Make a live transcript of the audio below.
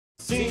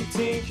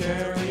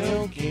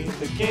CTKaraoke,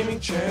 the gaming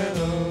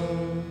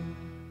channel.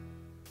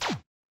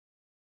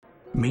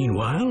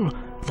 Meanwhile,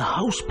 the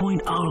house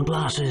point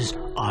hourglasses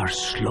are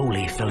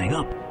slowly filling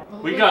up.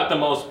 We got the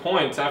most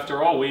points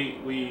after all.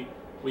 We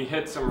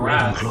hit some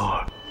rats.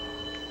 Ravenclaw.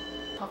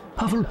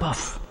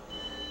 Hufflepuff.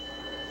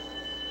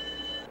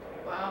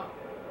 Wow.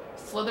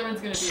 Slytherin's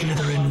gonna be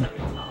Slytherin.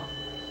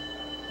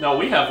 No,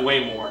 we have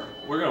way more.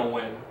 We're gonna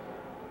win.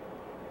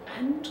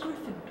 And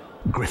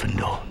Gryffindor.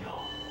 Gryffindor.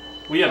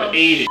 We have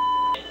 80.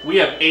 We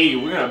have 80.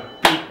 We're gonna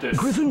beat this.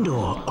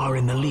 Gryffindor are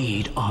in the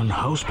lead on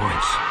house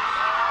points.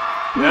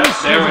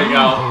 Yes, there we go.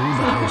 Hold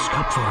the house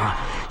cup for a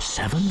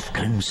 7th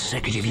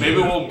consecutive year.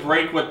 Maybe we'll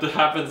break what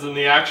happens in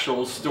the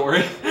actual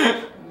story.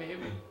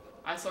 Maybe.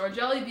 I saw a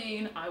jelly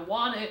bean. I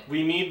want it.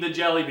 We need the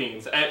jelly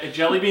beans.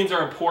 Jelly beans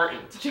are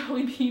important.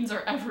 Jelly beans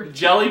are everything.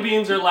 Jelly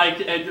beans are like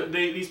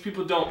these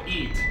people don't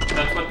eat.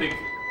 That's what they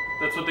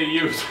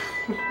use.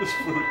 This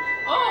food.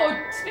 Oh,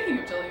 speaking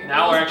of jelly beans.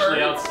 Now we're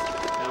actually out.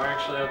 Now we're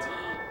actually out.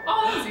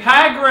 Oh, let's see.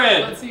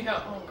 Hagrid. Let's see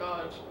how. Oh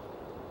gosh.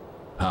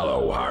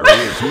 Hello, Harry,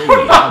 it's me,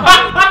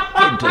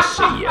 Hagrid. Good to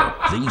see you.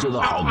 These are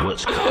the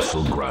Hogwarts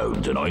Castle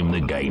grounds, and I'm the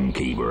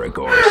gamekeeper, of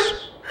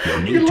course.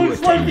 You'll need to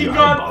attend your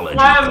herbology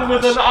class.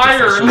 With an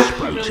iron. Professor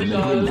Sprout's in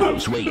the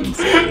greenhouse waiting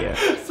for you.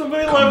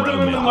 Somebody left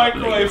him in the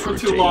microwave for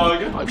too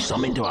long. I've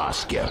something to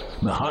ask you.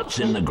 My hut's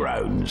in the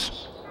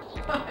grounds.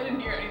 I didn't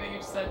hear anything you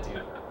just said,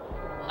 dude.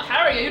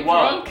 Harry, are you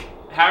Well, drunk?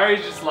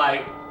 Harry's just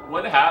like,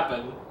 what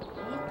happened?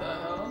 What the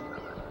hell?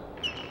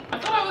 I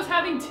thought I was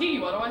having tea.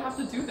 Why do I have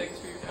to do things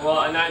for you now?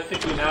 Well, and I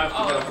think we now have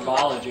to go to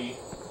herbology.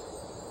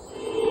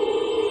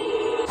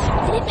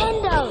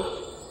 Flipendo!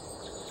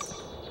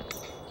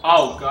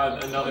 Oh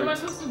god, another. What am I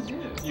supposed to do?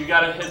 You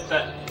gotta hit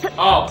that.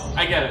 Oh,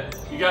 I get it.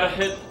 You gotta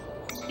hit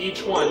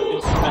each one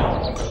into the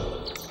middle.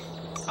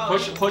 Oh.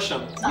 Push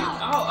them.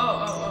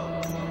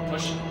 Oh.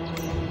 Push.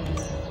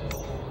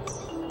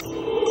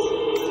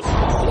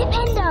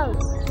 Flipendo!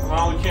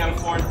 Well, we can't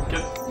afford to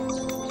get.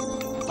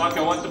 Fuck,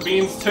 I want the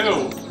beans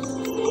too.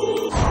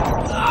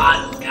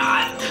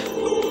 God.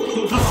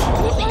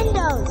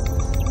 Flipendo!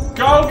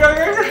 Go.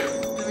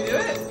 Did we do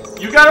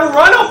it? You gotta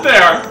run up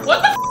there.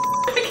 What the f?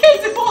 I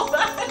can't do all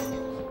that!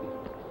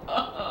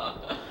 I'm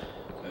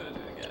gonna do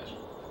it again.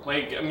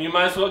 Like, you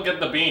might as well get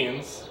the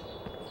beans.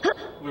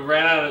 We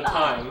ran out of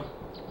time.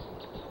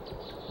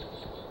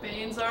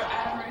 Beans are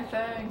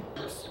everything.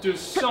 Do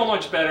so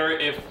much better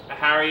if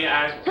Harry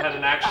had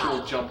an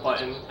actual jump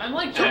button. I'm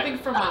like jumping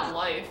for my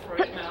life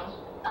right now.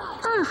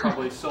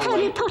 Probably so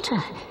Harry late. Potter,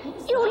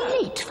 you're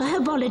late for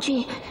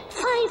herbology.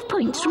 5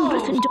 points from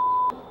Gryffindor. It's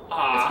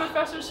Ah,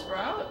 Professor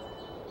Sprout?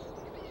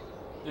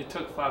 they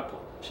took 5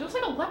 points. She looks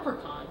like a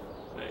leprechaun.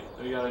 Wait,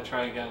 we gotta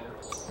try again.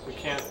 We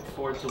can't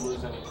afford to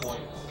lose any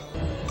points.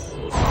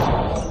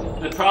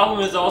 The problem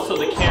is also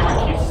the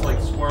camera keeps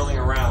like swirling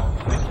around.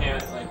 I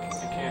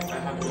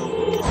have no.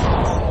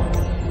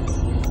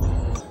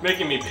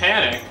 Making me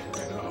panic.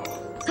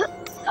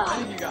 I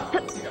think you got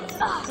it.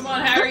 Come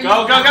on, Harry.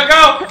 Go!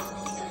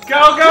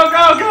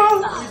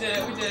 We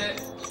did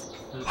it.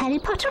 Harry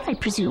Potter, I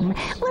presume.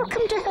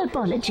 Welcome to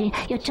herbology.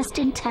 You're just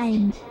in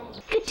time.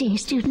 Good day,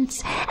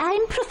 students.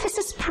 I'm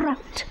Professor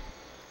Sprout.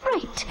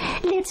 Right,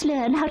 let's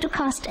learn how to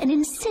cast an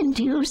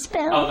incendio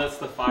spell. Oh, that's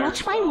the fire.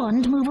 Watch my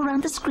wand move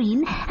around the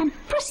screen and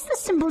press the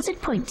symbols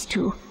it points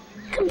to.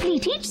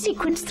 Complete each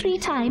sequence 3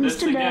 times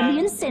to learn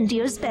the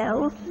incendio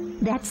spell.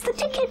 That's the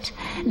ticket.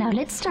 Now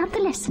let's start the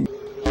lesson.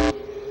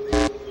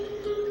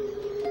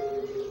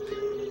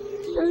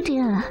 Oh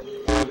dear.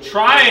 I'm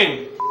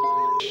trying.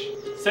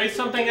 Say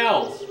something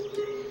else.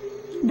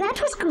 That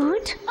was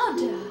good. Oh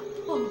dear.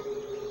 Oh.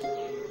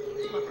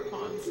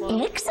 Leprechaun slow.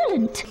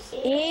 Excellent.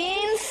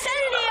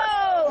 Incendio!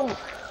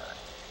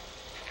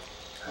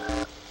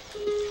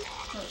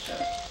 Oh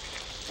shit.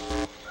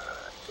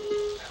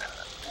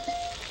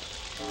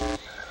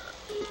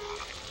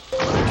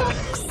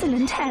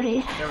 Excellent,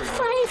 Harry.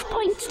 5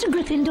 points to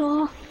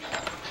Gryffindor.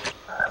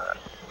 I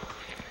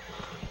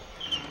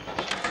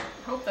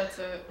hope that's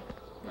it.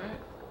 Right?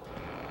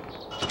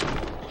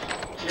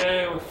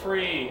 Yay, we're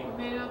free. We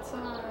made it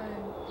outside.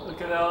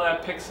 Look at all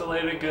that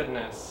pixelated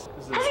goodness.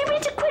 Have you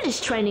been to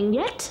Quidditch training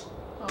yet?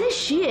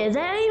 This year,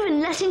 they're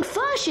even letting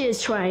first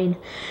years train.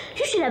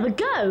 You should have a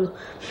go.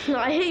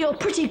 I hear you're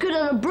pretty good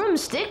on a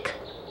broomstick.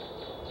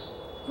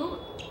 Who?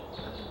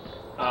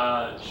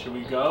 Should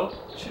we go?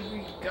 Should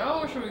we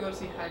go or should we go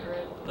see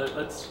Hagrid?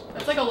 Let's.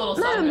 That's like a little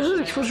side Madam mission.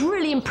 Hooch was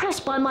really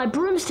impressed by my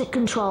broomstick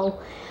control.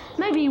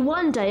 Maybe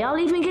one day I'll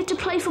even get to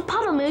play for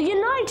Puddlemill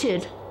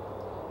United.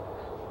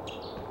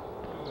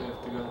 We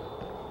have to go.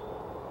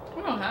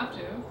 We don't have to.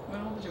 We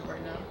don't have to do it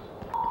right now.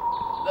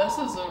 This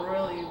is a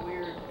really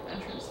weird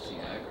entrance to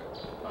Hagrid.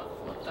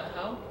 What the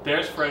hell?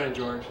 There's Fred and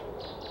George.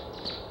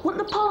 Want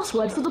the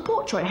password for the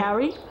portrait,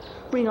 Harry?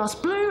 Bring us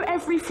blue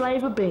every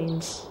flavour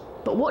beans.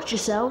 But watch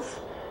yourself.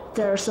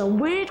 There are some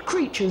weird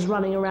creatures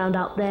running around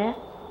out there.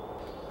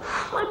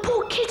 My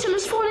poor kitten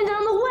has fallen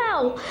down the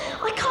well.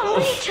 I can't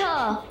reach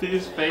her.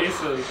 These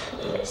faces.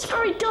 It's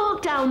very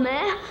dark down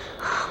there.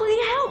 Will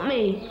you help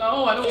me?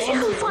 No, I don't If you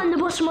want can to. find the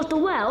bottom of the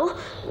well,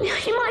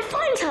 you might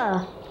find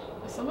her.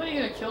 Is somebody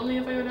gonna kill me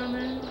if I go down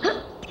there?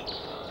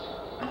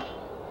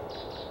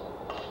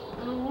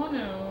 I don't want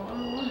to.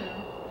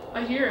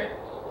 I hear it.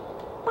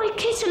 My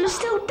kitten is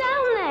still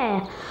down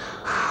there.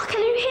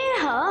 Can you hear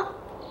her?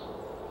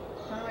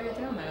 How do I get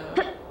down there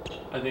though?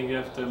 I think you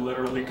have to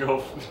literally go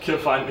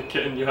find the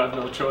kitten. You have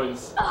no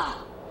choice. I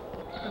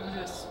would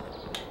just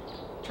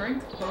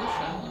drink the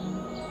potion.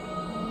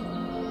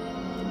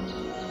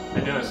 I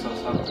knew I saw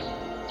something.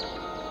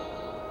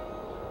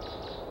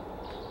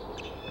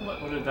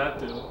 What? What did that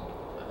do? I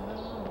don't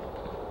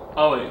know.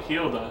 Oh, it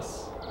healed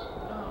us.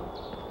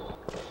 Oh.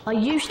 I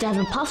used to have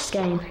a puffs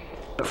game,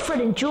 but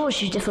Fred and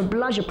George used it for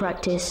bludger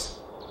practice.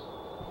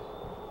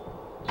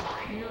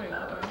 You're doing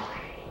that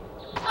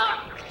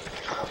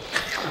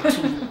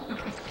way.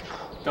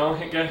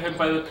 Don't get hit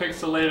by the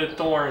pixelated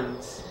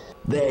thorns.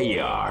 There you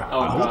are.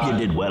 Oh, I hope God. you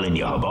did well in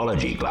your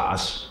herbology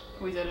class.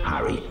 We did it.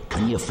 Harry,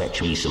 can you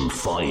fetch me some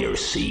fire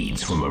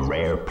seeds from a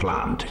rare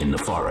plant in the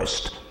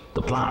forest?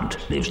 The plant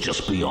lives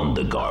just beyond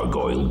the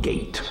gargoyle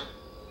gate.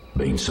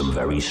 Been some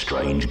very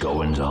strange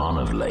goings on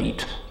of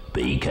late.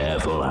 Be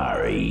careful,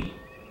 Harry.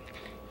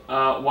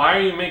 Why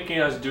are you making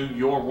us do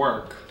your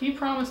work? He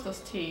promised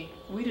us tea.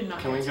 We did not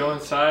Can we get go tea.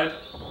 inside?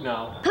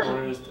 No.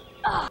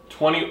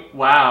 20.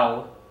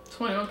 Wow.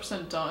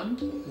 21%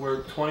 done.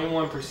 We're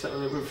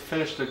 21%. We've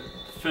finished a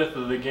fifth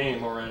of the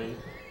game already.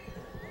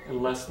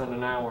 In less than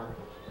an hour.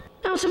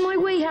 Out of my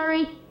way,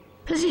 Harry.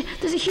 There's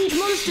a huge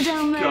monster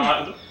down there.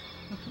 God.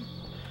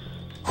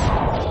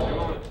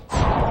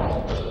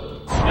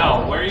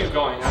 No, where are you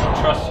going? I don't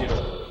trust you.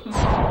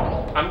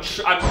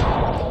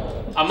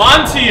 I'm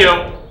on to you!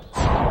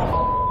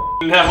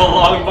 Have a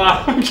long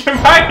bottom. Get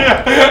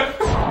back here!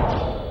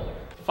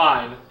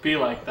 Fine, be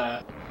like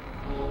that.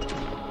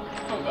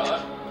 Oh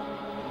god.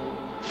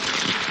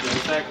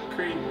 There's that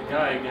Creed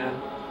guy again.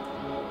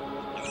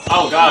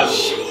 Oh god.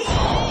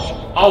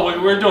 Oh,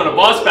 we're doing a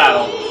boss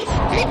battle.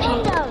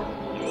 Flipendo!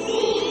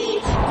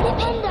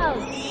 Flipendo!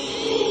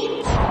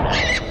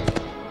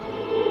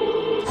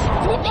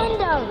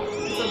 Flipendo!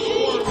 It's a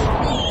poor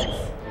Phoenix.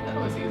 That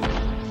was easy.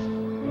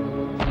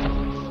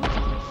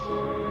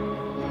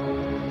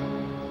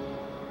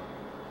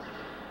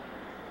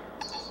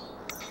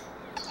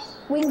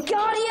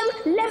 Wingardium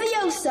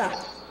Leviosa.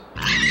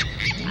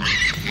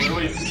 Where do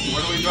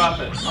we drop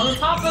it? On the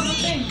top of the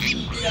thing.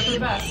 You got the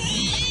back.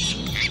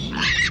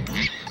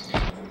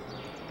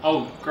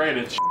 Oh, great,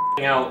 it's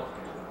out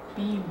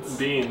Beans.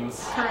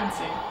 beans.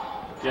 Currency.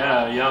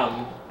 Yeah,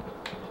 yum.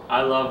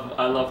 I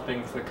love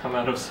things that come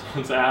out of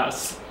someone's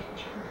ass.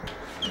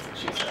 That's what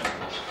she said.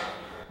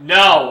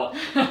 No!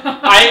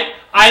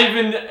 I've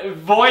been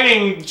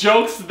avoiding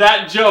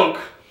that joke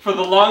for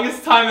the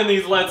longest time in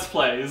these Let's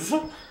Plays.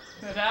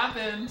 It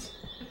happened.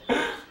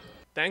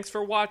 Thanks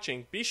for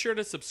watching. Be sure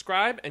to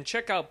subscribe and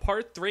check out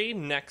part 3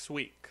 next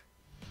week.